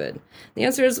of COVID. The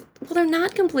answer is, well, they're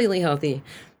not completely healthy,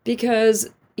 because,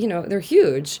 they're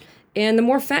huge. And the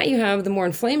more fat you have, the more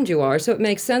inflamed you are. So it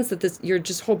makes sense that your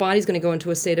just whole body's going to go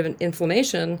into a state of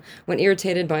inflammation when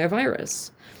irritated by a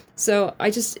virus. So I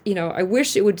just, I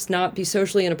wish it would not be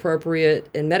socially inappropriate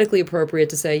and medically appropriate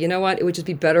to say, you know what, it would just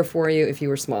be better for you if you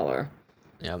were smaller.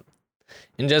 Yep.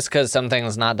 And just because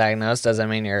something's not diagnosed doesn't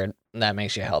mean that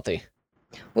makes you healthy.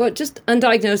 Well, just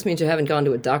undiagnosed means you haven't gone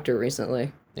to a doctor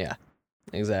recently. Yeah,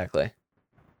 exactly.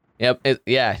 Yep.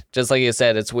 Just like you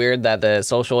said, it's weird that the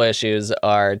social issues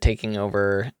are taking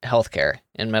over healthcare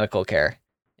and medical care.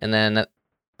 And then,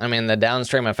 the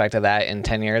downstream effect of that in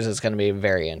 10 years is going to be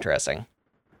very interesting.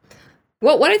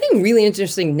 Well, what I think really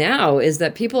interesting now is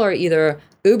that people are either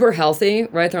uber healthy,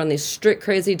 right? They're on these strict,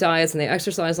 crazy diets and they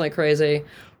exercise like crazy,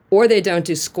 or they don't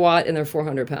do squat and they're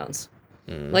 400 pounds.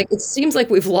 Like, it seems like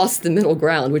we've lost the middle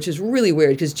ground, which is really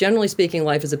weird, because generally speaking,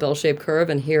 life is a bell-shaped curve,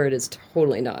 and here it is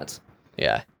totally not.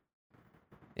 Yeah.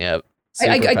 Yep.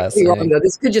 I could be wrong, though.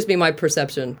 This could just be my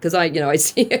perception, because I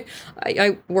see,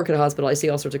 I work at a hospital. I see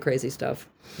all sorts of crazy stuff.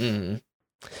 Mm-hmm.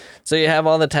 So you have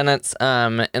all the tenets,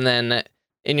 and then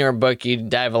in your book, you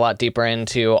dive a lot deeper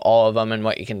into all of them and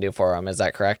what you can do for them. Is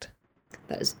that correct?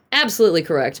 That is absolutely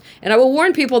correct. And I will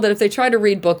warn people that if they try to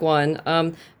read book one,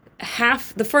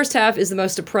 the first half is the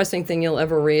most depressing thing you'll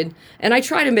ever read. And I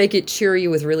try to make it cheer you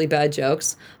with really bad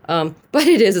jokes. But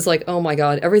it's like, oh my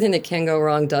God, everything that can go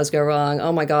wrong does go wrong.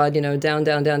 Oh my God, down,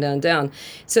 down, down, down, down.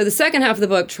 So the second half of the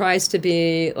book tries to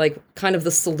be like kind of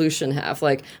the solution half.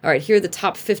 Like, all right, here are the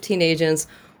top 15 agents.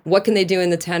 What can they do in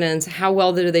the tenets? How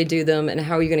well do they do them? And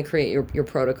how are you going to create your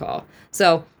protocol?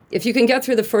 So if you can get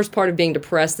through the first part of being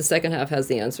depressed, the second half has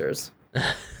the answers.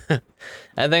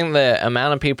 I think the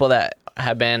amount of people that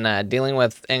have been dealing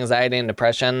with anxiety and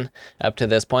depression up to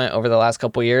this point over the last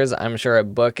couple of years, I'm sure a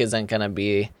book isn't going to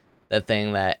be the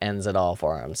thing that ends it all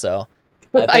for them. So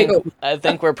I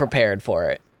think we're prepared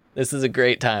for it. This is a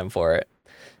great time for it.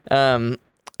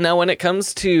 Now, when it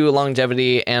comes to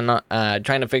longevity and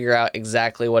trying to figure out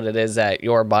exactly what it is that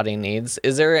your body needs,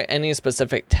 is there any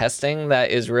specific testing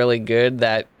that is really good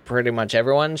that pretty much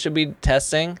everyone should be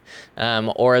testing?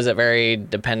 Or is it very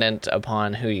dependent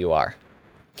upon who you are?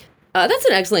 That's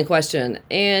an excellent question.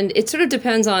 And it sort of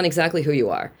depends on exactly who you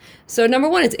are. So number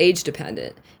one, it's age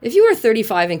dependent. If you are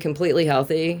 35 and completely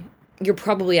healthy, you're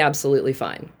probably absolutely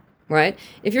fine. Right?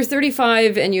 If you're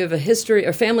 35 and you have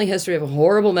a family history of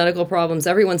horrible medical problems,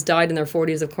 everyone's died in their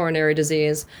 40s of coronary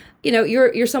disease,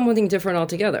 you're something different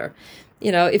altogether.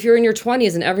 If you're in your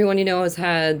 20s and everyone you know has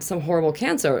had some horrible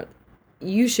cancer,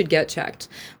 you should get checked.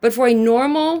 But for a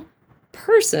normal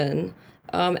person,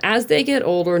 as they get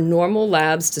older, normal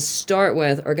labs to start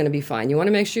with are going to be fine. You want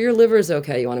to make sure your liver is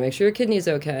okay. You want to make sure your kidney's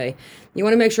okay. You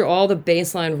want to make sure all the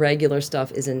baseline regular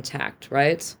stuff is intact,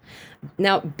 right?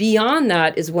 Now, beyond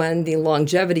that is when the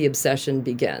longevity obsession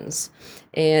begins.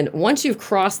 And once you've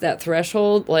crossed that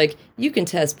threshold, you can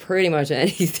test pretty much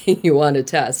anything you want to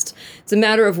test. It's a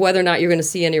matter of whether or not you're going to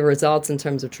see any results in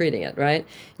terms of treating it, right?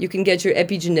 You can get your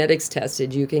epigenetics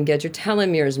tested. You can get your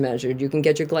telomeres measured. You can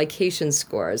get your glycation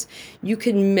scores. You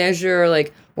can measure,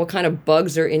 what kind of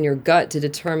bugs are in your gut to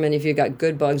determine if you got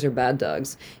good bugs or bad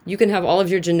bugs. You can have all of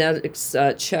your genetics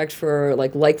checked for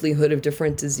likelihood of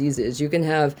different diseases. You can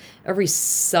have every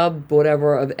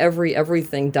whatever of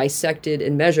everything dissected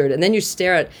and measured. And then you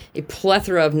stare at a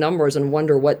plethora of numbers and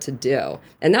wonder what to do.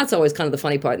 And that's always kind of the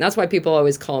funny part. And that's why people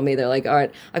always call me. They're like, all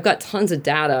right, I've got tons of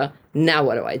data. Now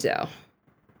what do I do?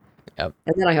 Yep.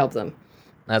 And then I help them.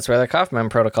 That's where the Kaufman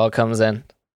protocol comes in.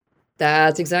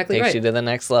 That's exactly right. Takes you to the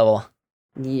next level.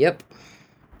 Yep.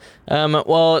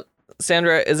 Well,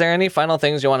 Sandra, is there any final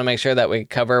things you want to make sure that we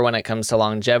cover when it comes to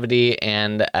longevity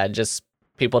and just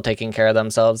people taking care of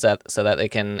themselves so that they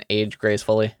can age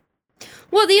gracefully?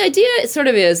 Well, the idea sort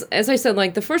of is, as I said,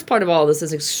 the first part of all of this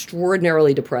is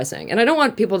extraordinarily depressing. And I don't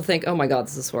want people to think, oh my God,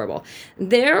 this is horrible.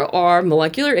 There are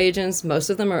molecular agents, most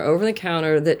of them are over the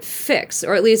counter, that fix,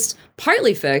 or at least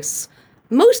partly fix,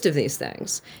 most of these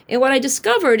things. And what I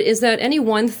discovered is that any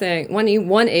one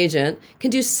agent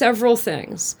can do several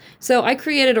things. So I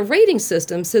created a rating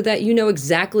system so that you know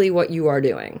exactly what you are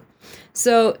doing.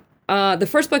 So the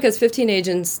first book has 15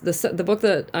 agents. The book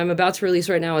that I'm about to release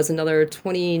right now has another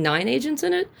 29 agents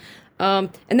in it.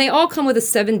 And they all come with a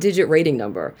 7-digit rating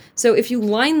number. So if you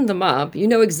line them up, you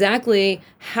know exactly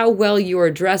how well you are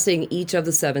addressing each of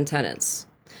the 7 tenets.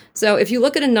 So if you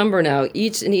look at a number now,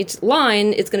 in each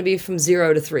line, it's going to be from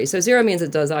 0 to 3. So 0 means it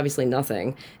does obviously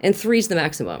nothing, and 3 is the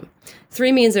maximum.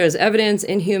 3 means there's evidence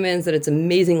in humans that it's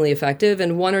amazingly effective,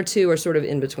 and 1 or 2 are sort of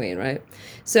in between, right?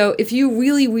 So if you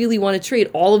really, really want to treat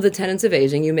all of the tenets of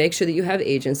aging, you make sure that you have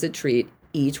agents that treat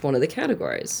each one of the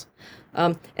categories.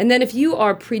 And then if you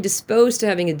are predisposed to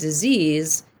having a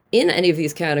disease in any of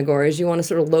these categories, you want to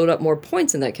sort of load up more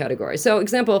points in that category. So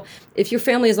example, if your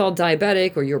family is all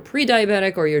diabetic or you're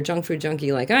pre-diabetic or you're junk food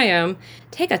junkie like I am,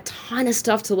 take a ton of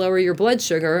stuff to lower your blood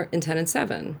sugar in 10 and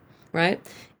 7, right?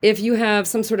 If you have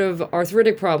some sort of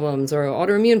arthritic problems or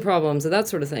autoimmune problems or that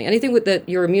sort of thing, anything with that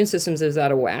your immune system is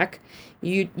out of whack,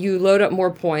 you load up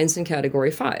more points in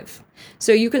category 5.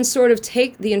 So you can sort of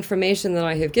take the information that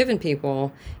I have given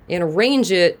people and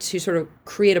arrange it to sort of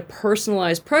create a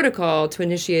personalized protocol to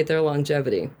initiate their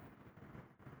longevity.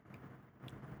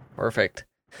 Perfect.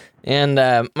 And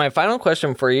my final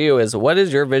question for you is, what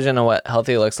is your vision of what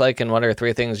healthy looks like, and what are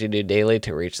 3 things you do daily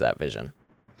to reach that vision?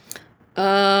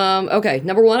 Okay.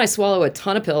 Number 1, I swallow a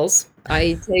ton of pills.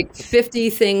 I take 50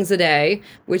 things a day,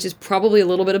 which is probably a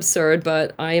little bit absurd,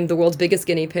 but I am the world's biggest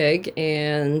guinea pig,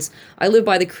 and I live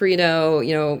by the credo,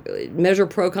 measure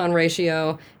pro-con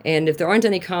ratio, and if there aren't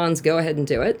any cons, go ahead and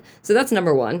do it. So that's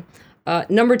number 1.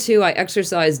 Number 2, I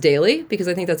exercise daily because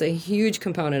I think that's a huge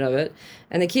component of it.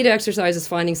 And the key to exercise is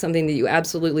finding something that you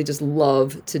absolutely just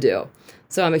love to do.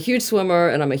 So I'm a huge swimmer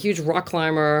and I'm a huge rock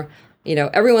climber.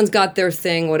 Everyone's got their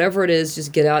thing, whatever it is,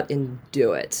 just get out and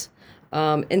do it.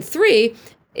 And 3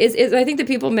 is I think that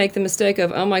people make the mistake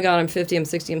of, oh my God, I'm 50, I'm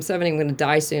 60, I'm 70, I'm going to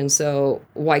die soon, so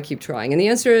why keep trying? And the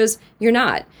answer is, you're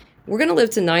not. We're going to live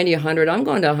to 90, 100, I'm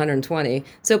going to 120.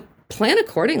 So plan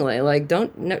accordingly. Like,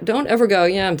 don't ever go,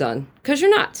 yeah, I'm done, because you're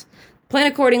not. Plan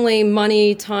accordingly,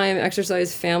 money, time,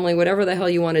 exercise, family, whatever the hell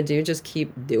you want to do, just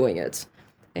keep doing it.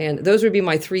 And those would be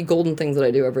my 3 golden things that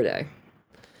I do every day.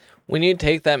 When you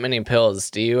take that many pills,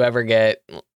 do you ever get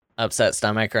upset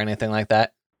stomach or anything like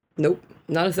that? Nope,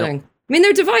 not a thing. Nope. I mean,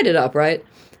 they're divided up, right?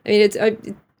 I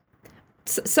mean,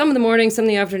 some in the morning, some in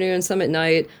the afternoon, some at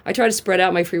night. I try to spread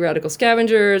out my free radical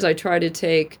scavengers. I try to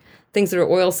take things that are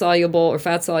oil soluble or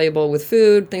fat soluble with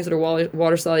food. Things that are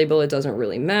water soluble, it doesn't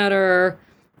really matter.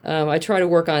 I try to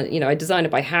work on, I design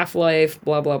it by half-life,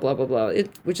 blah, blah, blah, blah, blah,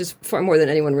 which is far more than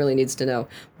anyone really needs to know.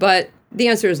 But the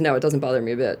answer is no, it doesn't bother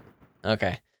me a bit.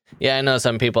 Okay. Yeah, I know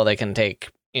some people, they can take,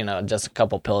 just a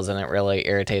couple pills and it really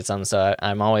irritates them. So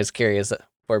I'm always curious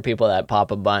for people that pop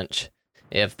a bunch,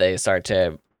 if they start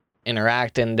to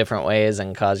interact in different ways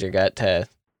and cause your gut to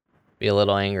be a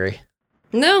little angry.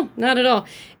 No, not at all.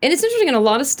 And it's interesting, in a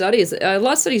lot of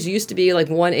studies used to be like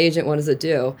one agent, what does it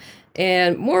do?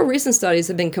 And more recent studies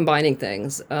have been combining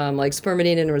things like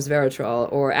spermidine and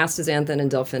resveratrol, or astaxanthin and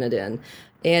delphinidine.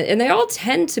 And they all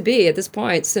tend to be, at this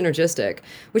point, synergistic,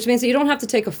 which means that you don't have to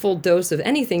take a full dose of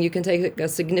anything. You can take a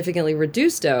significantly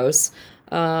reduced dose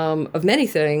of many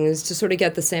things to sort of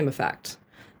get the same effect.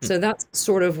 So that's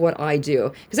sort of what I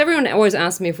do. Because everyone always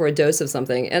asks me for a dose of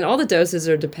something, and all the doses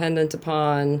are dependent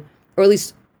upon, or at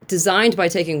least designed by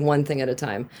taking one thing at a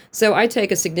time. So I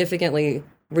take a significantly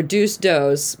reduced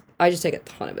dose. I just take a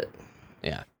ton of it.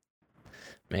 Yeah.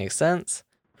 Makes sense.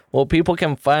 Well, people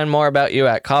can find more about you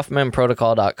at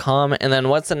KaufmanProtocol.com. And then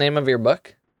what's the name of your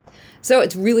book? So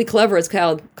it's really clever. It's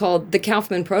called The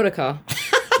Kaufman Protocol.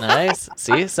 Nice.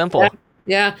 See? Simple.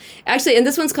 Yeah. Actually, and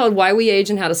this one's called Why We Age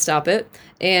and How to Stop It.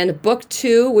 And book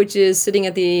 2, which is sitting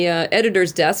at the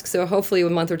editor's desk, so hopefully a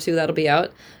month or 2 that'll be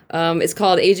out, it's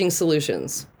called Aging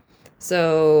Solutions.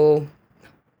 So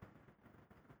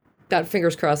got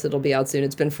fingers crossed it'll be out soon.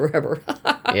 It's been forever.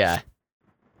 Yeah.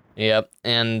 Yep.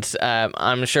 And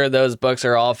I'm sure those books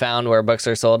are all found where books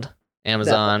are sold.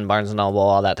 Amazon, Barnes & Noble,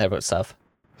 all that type of stuff.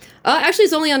 Actually,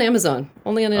 it's only on Amazon.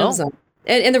 Only on Amazon.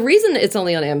 And the reason it's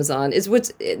only on Amazon is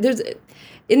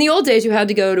in the old days, you had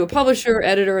to go to a publisher,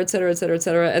 editor, et cetera, et cetera, et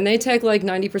cetera, and they take like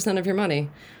 90% of your money.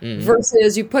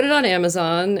 Versus you put it on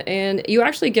Amazon and you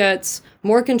actually get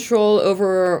more control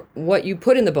over what you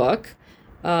put in the book.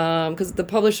 Because the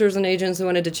publishers and agents who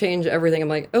wanted to change everything, I'm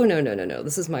like, oh, no,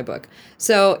 this is my book.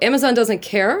 So Amazon doesn't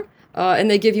care, and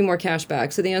they give you more cash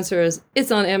back. So the answer is,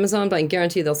 it's on Amazon, but I can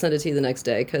guarantee they'll send it to you the next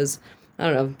day, because, I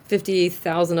don't know,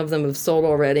 50,000 of them have sold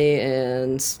already,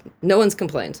 and no one's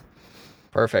complained.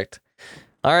 Perfect.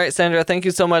 All right, Sandra, thank you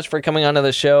so much for coming onto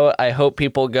the show. I hope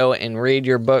people go and read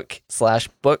your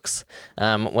book/books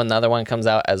when the other one comes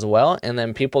out as well. And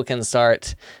then people can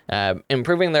start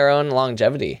improving their own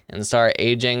longevity and start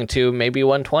aging to maybe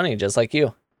 120, just like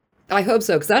you. I hope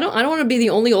so, because I don't want to be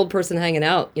the only old person hanging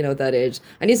out, at that age.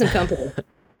 I need some company.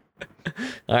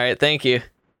 All right, thank you.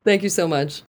 Thank you so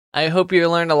much. I hope you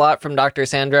learned a lot from Dr.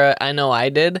 Sandra. I know I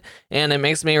did, and it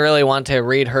makes me really want to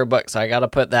read her book, so I got to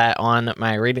put that on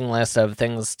my reading list of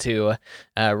things to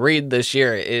read this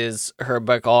year is her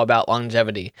book all about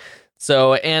longevity.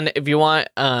 So, and if you want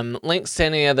links to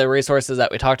any of the resources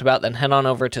that we talked about, then head on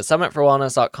over to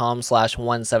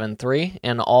summitforwellness.com/173,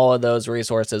 and all of those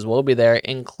resources will be there,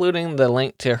 including the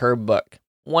link to her book.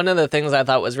 One of the things I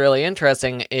thought was really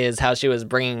interesting is how she was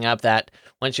bringing up that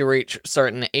once you reach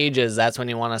certain ages, that's when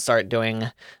you want to start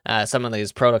doing some of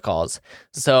these protocols.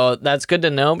 So that's good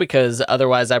to know, because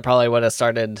otherwise I probably would have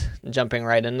started jumping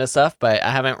right into stuff, but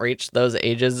I haven't reached those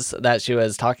ages that she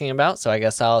was talking about. So I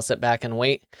guess I'll sit back and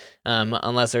wait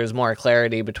unless there's more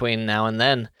clarity between now and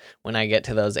then when I get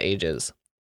to those ages.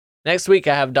 Next week,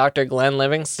 I have Dr. Glenn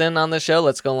Livingston on the show.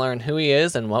 Let's go learn who he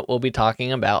is and what we'll be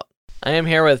talking about. I am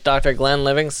here with Dr. Glenn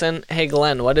Livingston. Hey,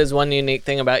 Glenn, what is one unique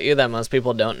thing about you that most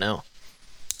people don't know?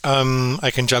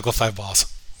 I can juggle 5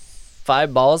 balls.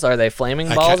 5 balls? Are they flaming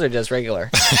balls or just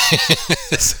regular?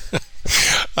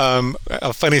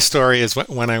 A funny story is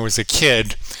when I was a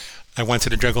kid, I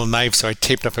wanted to juggle knives, so I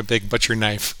taped up a big butcher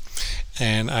knife,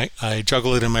 and I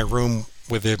juggled it in my room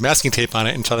with the masking tape on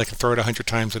it until I could throw it 100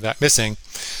 times without missing.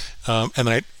 And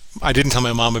I didn't tell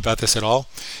my mom about this at all.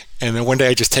 And then one day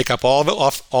I just take up all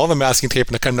the masking tape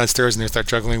and I come downstairs and I start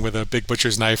juggling with a big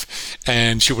butcher's knife,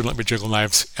 and she wouldn't let me juggle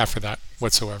knives after that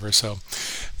whatsoever. So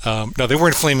no, they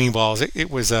weren't flaming balls. It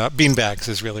was bean bags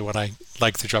is really what I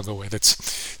like to juggle with.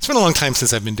 It's been a long time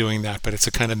since I've been doing that, but it's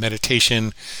a kind of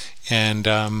meditation and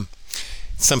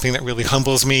something that really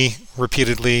humbles me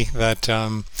repeatedly. That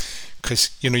because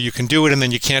you can do it and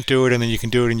then you can't do it, and then you can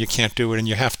do it and you can't do it, and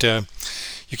you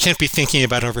can't be thinking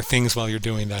about other things while you're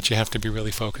doing that. You have to be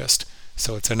really focused.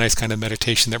 So it's a nice kind of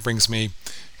meditation that brings me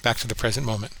back to the present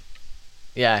moment.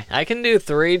 Yeah, I can do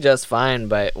 3 just fine,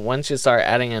 but once you start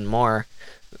adding in more,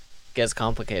 it gets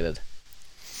complicated.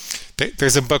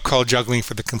 There's a book called Juggling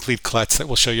for the Complete Klutz that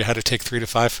will show you how to take 3 to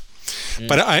 5.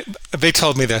 But they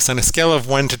told me this. On a scale of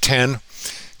 1 to 10,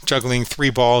 juggling 3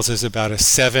 balls is about a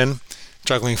 7,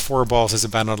 juggling 4 balls is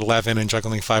about an 11, and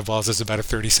juggling 5 balls is about a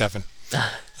 37.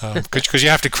 Because you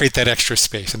have to create that extra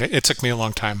space, and it took me a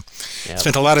long time. Yep.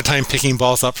 Spent a lot of time picking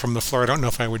balls up from the floor. I don't know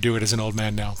if I would do it as an old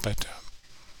man now, but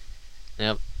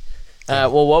Yep.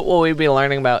 Well, what will we be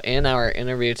learning about in our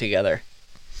interview together?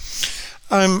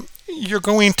 You're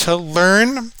going to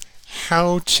learn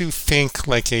how to think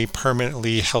like a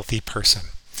permanently healthy person.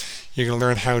 You're going to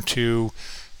learn how to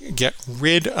get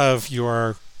rid of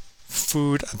your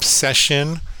food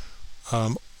obsession,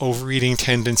 overeating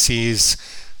tendencies,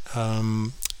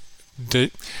 how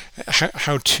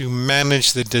to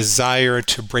manage the desire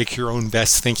to break your own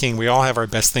best thinking. We all have our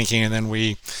best thinking, and then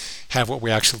we have what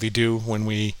we actually do when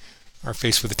we are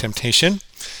faced with a temptation.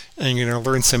 And you're going to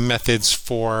learn some methods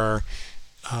for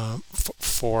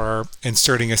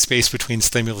inserting a space between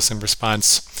stimulus and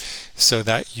response, so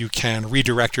that you can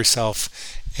redirect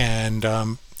yourself and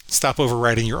stop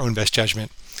overriding your own best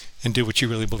judgment and do what you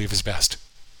really believe is best.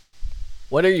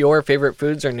 What are your favorite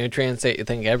foods or nutrients that you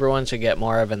think everyone should get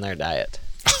more of in their diet?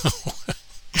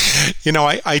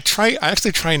 I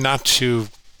actually try not to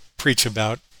preach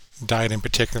about diet in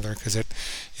particular, because it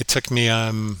took me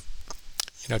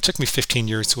it took me 15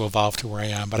 years to evolve to where I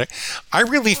am. But I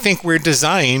really think we're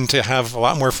designed to have a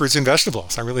lot more fruits and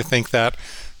vegetables. I really think that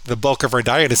the bulk of our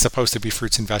diet is supposed to be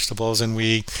fruits and vegetables, and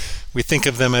we think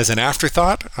of them as an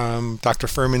afterthought. Dr.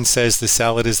 Furman says the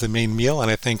salad is the main meal,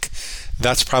 and I think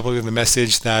that's probably the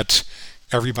message that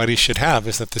everybody should have,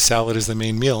 is that the salad is the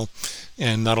main meal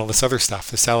and not all this other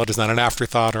stuff. The salad is not an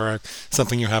afterthought or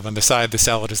something you have on the side. The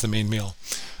salad is the main meal,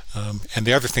 and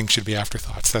the other things should be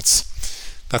afterthoughts.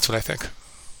 That's what I think.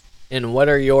 And what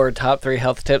are your top 3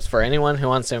 health tips for anyone who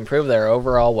wants to improve their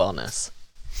overall wellness?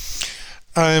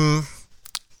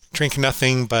 Drink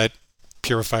nothing but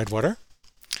purified water.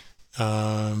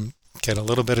 Get a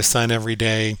little bit of sun every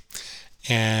day,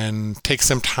 and take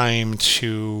some time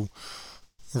to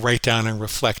write down and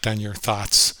reflect on your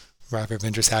thoughts rather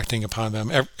than just acting upon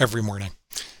them every morning,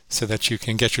 so that you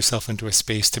can get yourself into a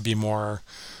space to be more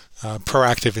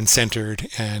proactive and centered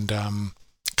and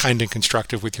kind and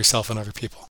constructive with yourself and other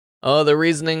people. Oh, the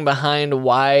reasoning behind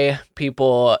why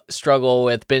people struggle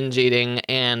with binge eating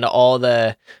and all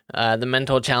the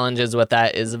mental challenges with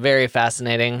that is very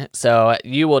fascinating. So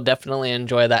you will definitely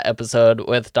enjoy that episode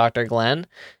with Dr. Glenn.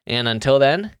 And until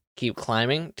then, keep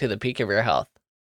climbing to the peak of your health.